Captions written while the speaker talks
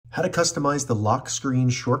How to customize the lock screen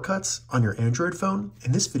shortcuts on your Android phone.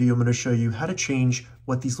 In this video, I'm going to show you how to change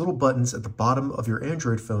what these little buttons at the bottom of your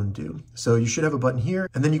Android phone do. So you should have a button here,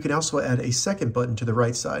 and then you can also add a second button to the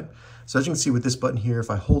right side. So as you can see with this button here,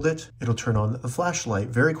 if I hold it, it'll turn on the flashlight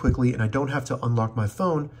very quickly, and I don't have to unlock my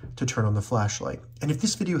phone to turn on the flashlight. And if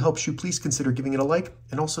this video helps you, please consider giving it a like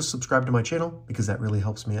and also subscribe to my channel because that really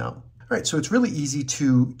helps me out. All right, so it's really easy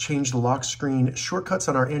to change the lock screen shortcuts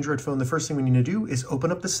on our Android phone. The first thing we need to do is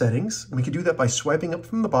open up the settings. And we can do that by swiping up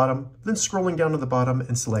from the bottom, then scrolling down to the bottom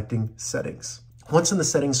and selecting settings. Once in the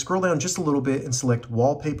settings, scroll down just a little bit and select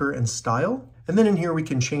wallpaper and style. And then in here, we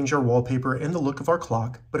can change our wallpaper and the look of our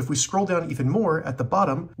clock. But if we scroll down even more at the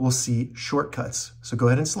bottom, we'll see shortcuts. So go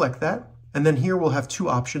ahead and select that. And then here we'll have two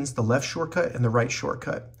options, the left shortcut and the right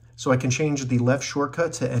shortcut. So I can change the left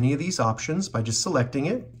shortcut to any of these options by just selecting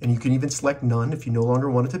it. And you can even select none if you no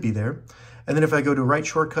longer want it to be there. And then if I go to right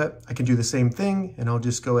shortcut, I can do the same thing and I'll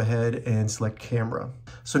just go ahead and select camera.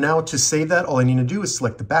 So now to save that, all I need to do is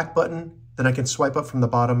select the back button. Then I can swipe up from the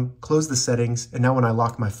bottom, close the settings. And now when I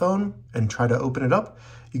lock my phone and try to open it up,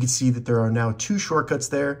 you can see that there are now two shortcuts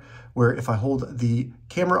there where if I hold the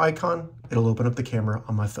camera icon, it'll open up the camera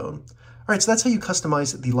on my phone. All right, so that's how you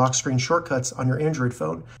customize the lock screen shortcuts on your Android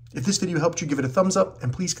phone. If this video helped you, give it a thumbs up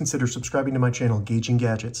and please consider subscribing to my channel, Gauging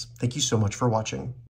Gadgets. Thank you so much for watching.